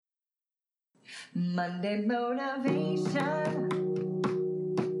Monday motivation.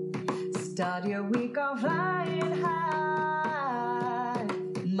 Start your week off flying high.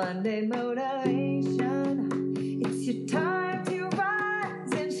 Monday motivation. It's your time to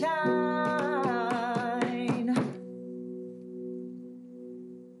rise and shine.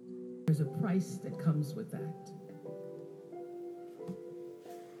 There's a price that comes with that.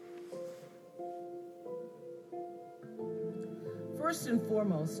 First and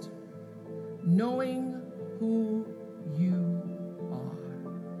foremost, knowing who you are.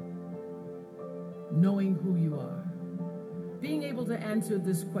 Knowing who you are. Being able to answer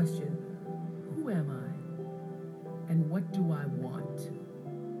this question, who am I? And what do I want?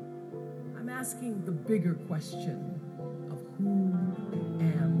 I'm asking the bigger question of who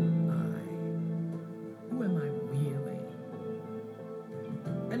am I? Who am I really?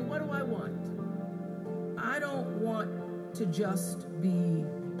 And what do I want? I don't want to just be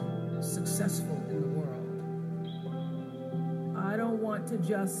successful in the world. I don't want to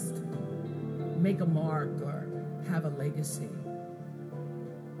just make a mark or have a legacy.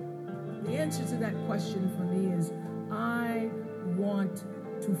 The answer to that question for me is I want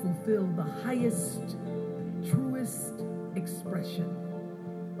to fulfill the highest, truest expression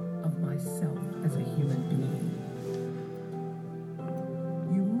of myself as a human being.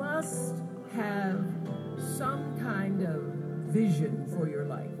 You must have some kind of vision for your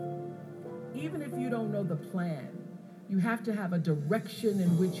life. Even if you don't know the plan, you have to have a direction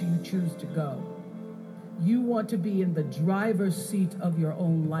in which you choose to go. You want to be in the driver's seat of your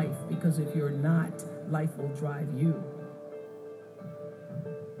own life, because if you're not, life will drive you.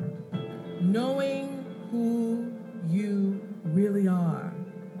 Knowing who you really are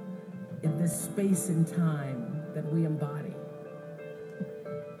in this space and time that we embody.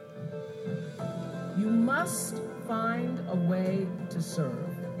 You must find a way to serve.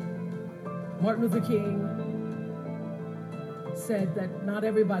 Martin Luther King said that not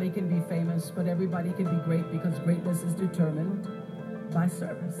everybody can be famous, but everybody can be great, because greatness is determined by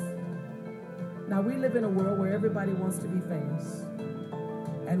service. Now, we live in a world where everybody wants to be famous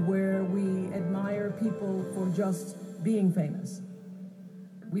and where we admire people for just being famous.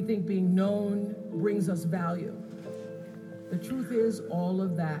 We think being known brings us value. The truth is, all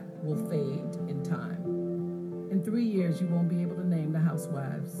of that will fade in time. In 3 years, you won't be able to name the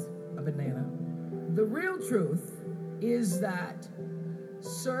housewives of Atlanta. The real truth is that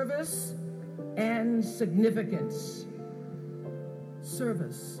service and significance,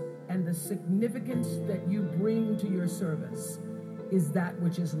 service and the significance that you bring to your service is that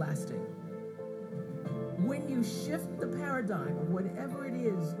which is lasting. When you shift the paradigm of whatever it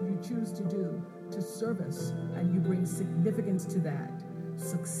is you choose to do to service, and you bring significance to that,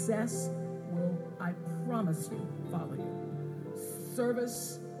 success will, I promise you, follow you.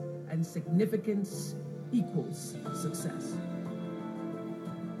 Service and significance equals success.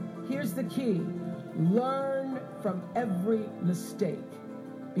 Here's the key. Learn from every mistake,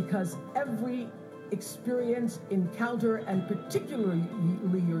 because every experience, encounter, and particularly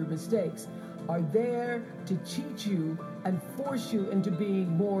your mistakes are there to teach you and force you into being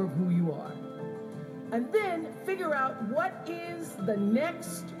more of who you are. And then figure out what is the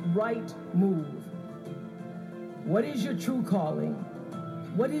next right move. What is your true calling?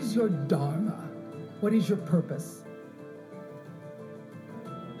 What is your dharma? What is your purpose?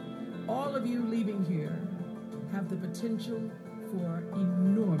 All of you leaving here have the potential for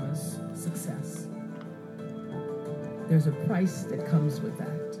enormous success. There's a price that comes with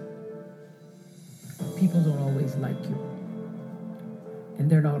that. People don't always like you, and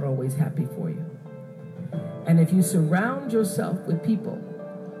they're not always happy for you. And if you surround yourself with people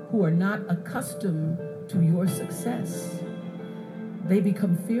who are not accustomed to your success, they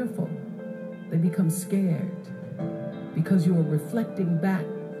become fearful. They become scared, because you are reflecting back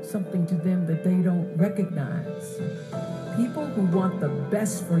something to them that they don't recognize. People who want the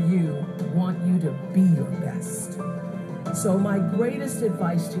best for you want you to be your best. So my greatest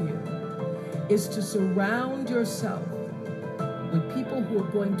advice to you is to surround yourself with people who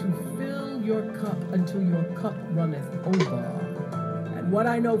are going to fill your cup until your cup runneth over. And what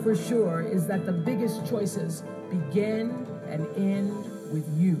I know for sure is that the biggest choices begin and end with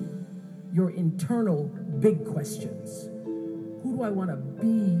you, your internal big questions. Who do I want to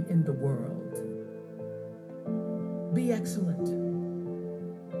be in the world? Be excellent.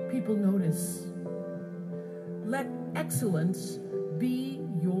 People notice. Let excellence be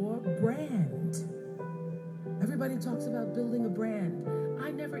your brand. Everybody talks about building a brand.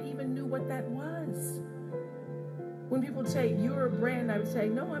 I never even knew what that was. When people say, you're a brand, I would say,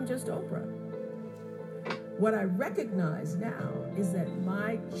 no, I'm just Oprah. What I recognize now is that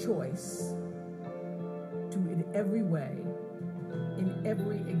my choice to, in every way, in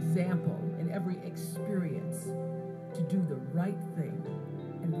every example, in every experience, to do the right thing.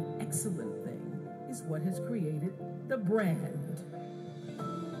 And the excellent thing is what has created the brand.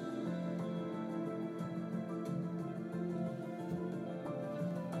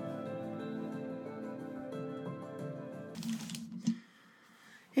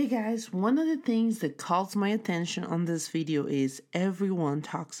 Hey guys, one of the things that calls my attention on this video is everyone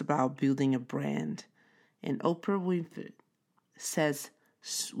talks about building a brand. And Oprah Winfrey says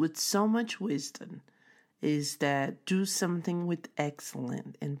with so much wisdom is that do something with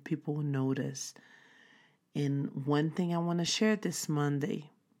excellence and people will notice. And one thing I want to share this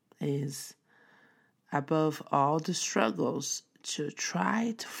Monday is above all the struggles to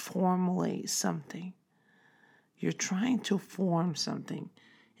try to formulate something. You're trying to form something.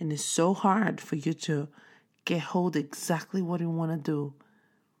 And it's so hard for you to get hold exactly what you want to do.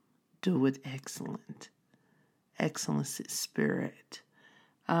 Do it excellent. Excellence is spirit.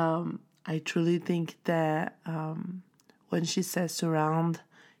 I truly think that when she says surround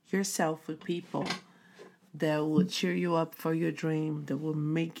yourself with people that will cheer you up for your dream, that will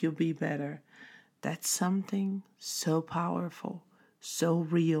make you be better, that's something so powerful, so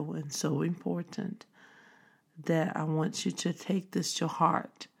real, and so important that I want you to take this to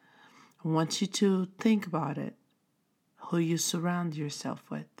heart. I want you to think about it, who you surround yourself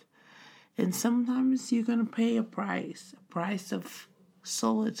with. And sometimes you're going to pay a price of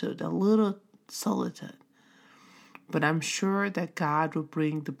solitude, a little solitude. But I'm sure that God will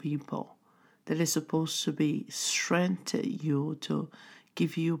bring the people that is supposed to be strength to you, to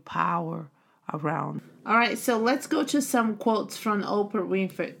give you power around. All right, so let's go to some quotes from Oprah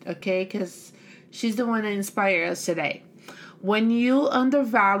Winfrey, okay? Because she's the one that inspired us today. When you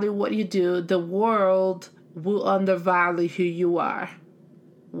undervalue what you do, the world will undervalue who you are.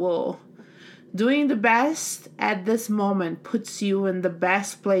 Whoa. Doing the best at this moment puts you in the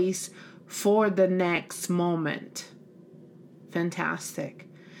best place for the next moment. Fantastic.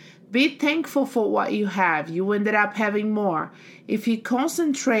 Be thankful for what you have. You ended up having more. If you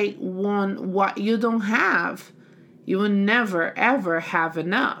concentrate on what you don't have, you will never, ever have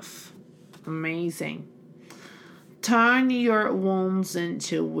enough. Amazing. Turn your wounds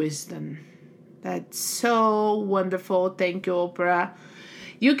into wisdom. That's so wonderful. Thank you, Oprah.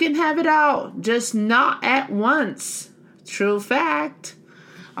 You can have it all, just not at once. True fact.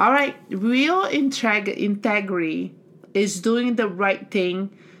 All right. Real integrity is doing the right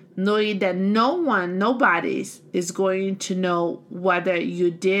thing, knowing that nobody is going to know whether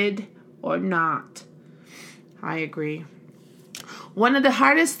you did or not. I agree. One of the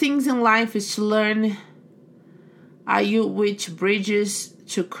hardest things in life is to learn which bridges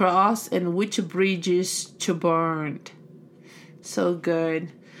to cross and which bridges to burn. So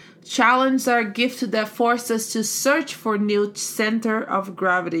good. Challenges are a gift that force us to search for new center of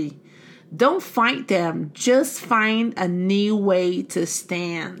gravity. Don't fight them. Just find a new way to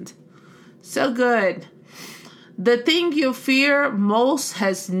stand. So good. The thing you fear most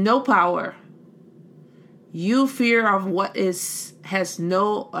has no power. You fear of what has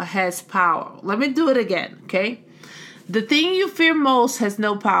power. Let me do it again, okay? The thing you fear most has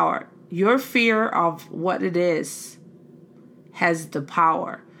no power. Your fear of what it is has the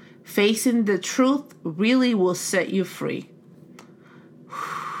power. Facing the truth really will set you free.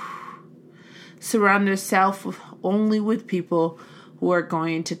 Surround yourself only with people who are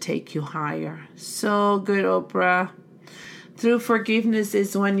going to take you higher. So good, Oprah. True forgiveness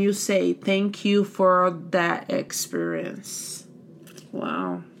is when you say thank you for that experience.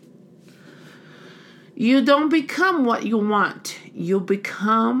 Wow. You don't become what you want. You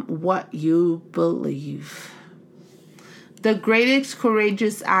become what you believe. The greatest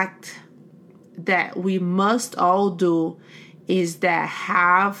courageous act that we must all do is that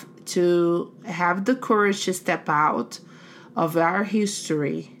have the courage to step out of our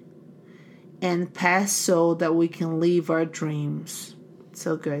history and pass so that we can live our dreams.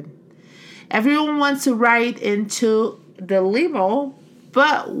 So good. Everyone wants to ride into the limo,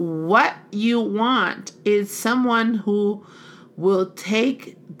 but what you want is someone who will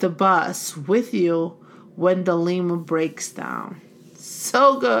take the bus with you when the limo breaks down.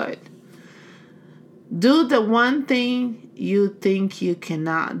 So good. Do the one thing you think you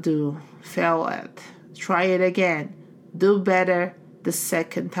cannot do. Fail at. Try it again. Do better the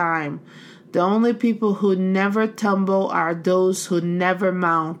second time. The only people who never tumble are those who never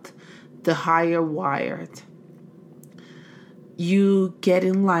mount the higher wired. You get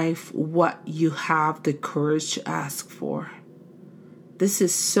in life what you have the courage to ask for. This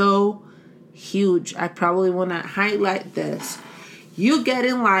is so huge. I probably want to highlight this. you get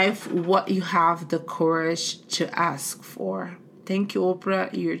in life what you have the courage to ask for. Thank you, Oprah.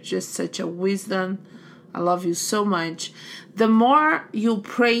 You're just such a wisdom. I love you so much. The more you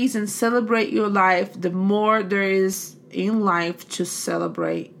praise and celebrate your life, the more there is in life to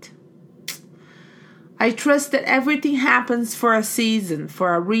celebrate. I trust that everything happens for a season,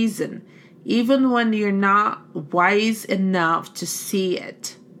 for a reason, even when you're not wise enough to see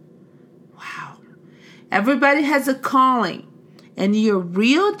it. Wow. Everybody has a calling, and your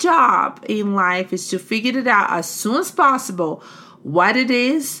real job in life is to figure it out as soon as possible, what it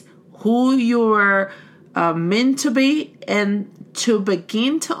is, who you're meant to be, and to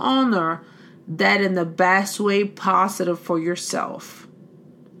begin to honor that in the best way possible for yourself.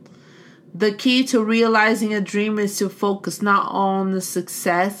 The key to realizing a dream is to focus not on the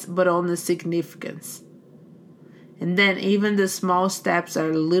success, but on the significance. And then even the small steps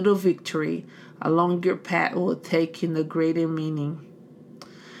are a little victory along your path will take in the greater meaning.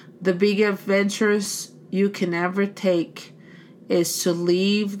 The big adventures you can ever take is to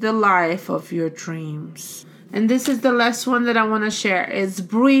live the life of your dreams. And this is the last one that I want to share is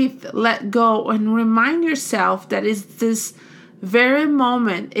breathe, let go, and remind yourself that is this very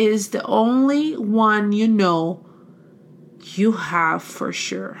moment is the only one you know you have for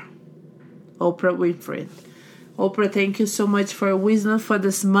sure. Oprah Winfrey. Oprah, thank you so much for your wisdom for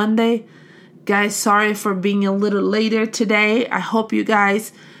this Monday. Guys, sorry for being a little later today. I hope you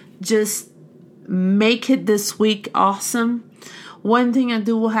guys just make it this week awesome. One thing I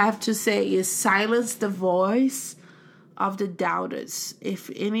do have to say is silence the voice of the doubters.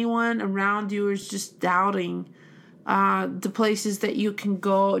 If anyone around you is just doubting the places that you can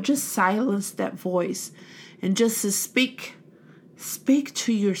go, just silence that voice and just to speak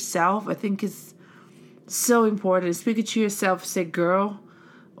to yourself. I think it's so important. Speak to yourself. Say, girl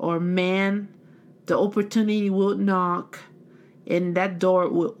or man, the opportunity will knock and that door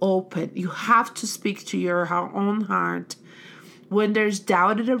will open. You have to speak to your own heart. When there's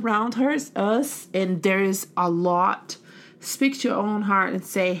doubted around us, and there is a lot, speak to your own heart and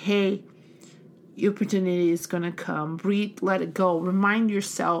say, hey, your opportunity is going to come. Breathe, let it go. Remind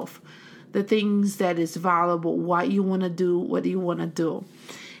yourself the things that is valuable, what you want to do, what you want to do.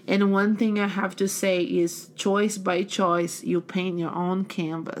 And one thing I have to say is choice by choice, you paint your own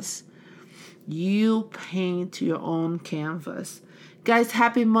canvas. You paint your own canvas. Guys,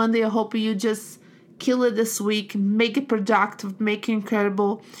 happy Monday. I hope you just kill it this week. Make it productive. Make it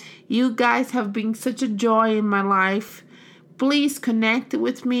incredible. You guys have been such a joy in my life. Please connect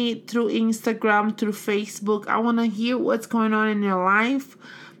with me through Instagram, through Facebook. I want to hear what's going on in your life.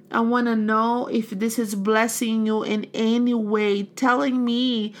 I want to know if this is blessing you in any way, telling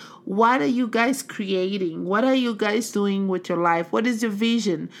me what are you guys creating? What are you guys doing with your life? What is your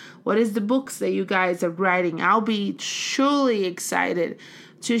vision? What is the books that you guys are writing? I'll be truly excited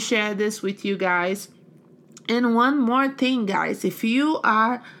to share this with you guys. And one more thing, guys, if you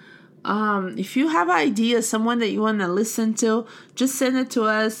have ideas, someone that you want to listen to, just send it to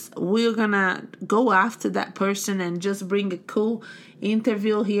us. We're going to go after that person and just bring a cool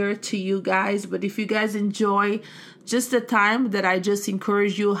interview here to you guys. But if you guys enjoy just the time that I just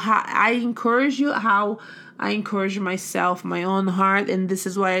encourage you, how I encourage myself, my own heart. And this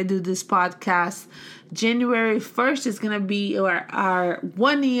is why I do this podcast. January 1st is going to be our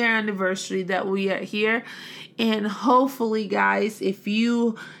 1 year anniversary that we are here. And hopefully, guys, if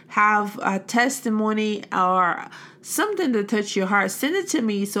you have a testimony or something to touch your heart, send it to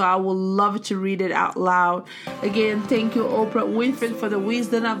me so I will love to read it out loud. Again, thank you, Oprah Winfrey, for the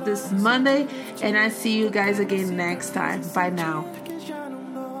wisdom of this Monday. And I see you guys again next time. Bye now.